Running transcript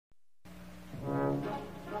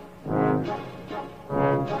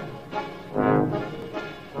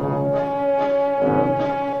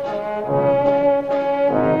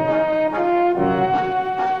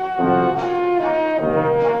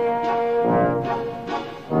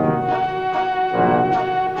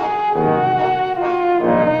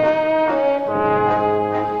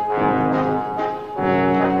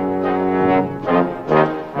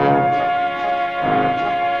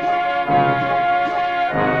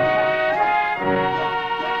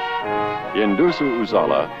In Dersu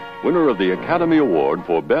Uzala, winner of the Academy Award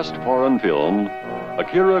for Best Foreign Film,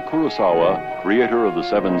 AKIRA Kurosawa, creator of The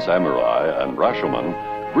Seven Samurai and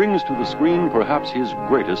Rashomon, brings to the screen perhaps his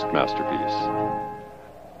greatest masterpiece.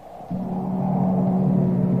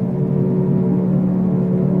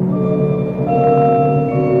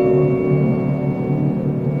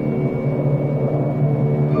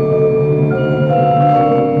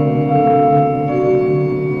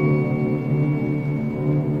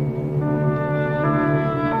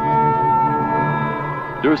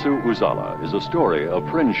 Dersu Uzala is a story of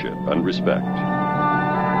friendship and respect.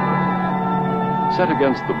 Set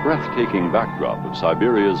against the breathtaking backdrop of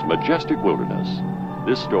Siberia's majestic wilderness,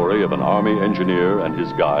 this story of an army engineer and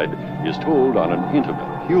his guide is told on an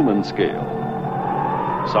intimate, human scale.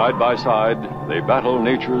 Side by side, they battle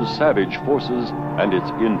nature's savage forces and its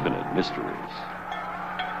infinite mysteries.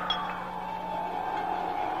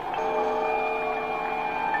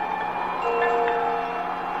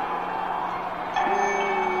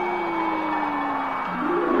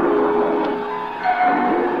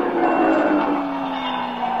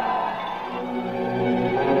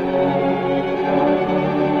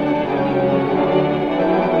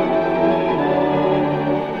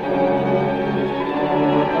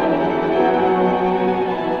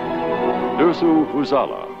 Dersu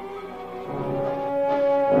Uzala.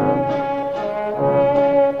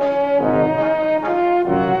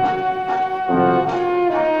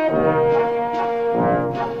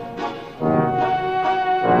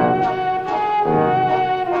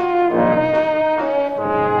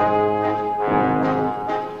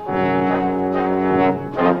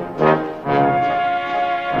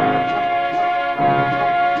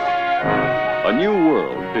 A New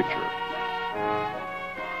World picture.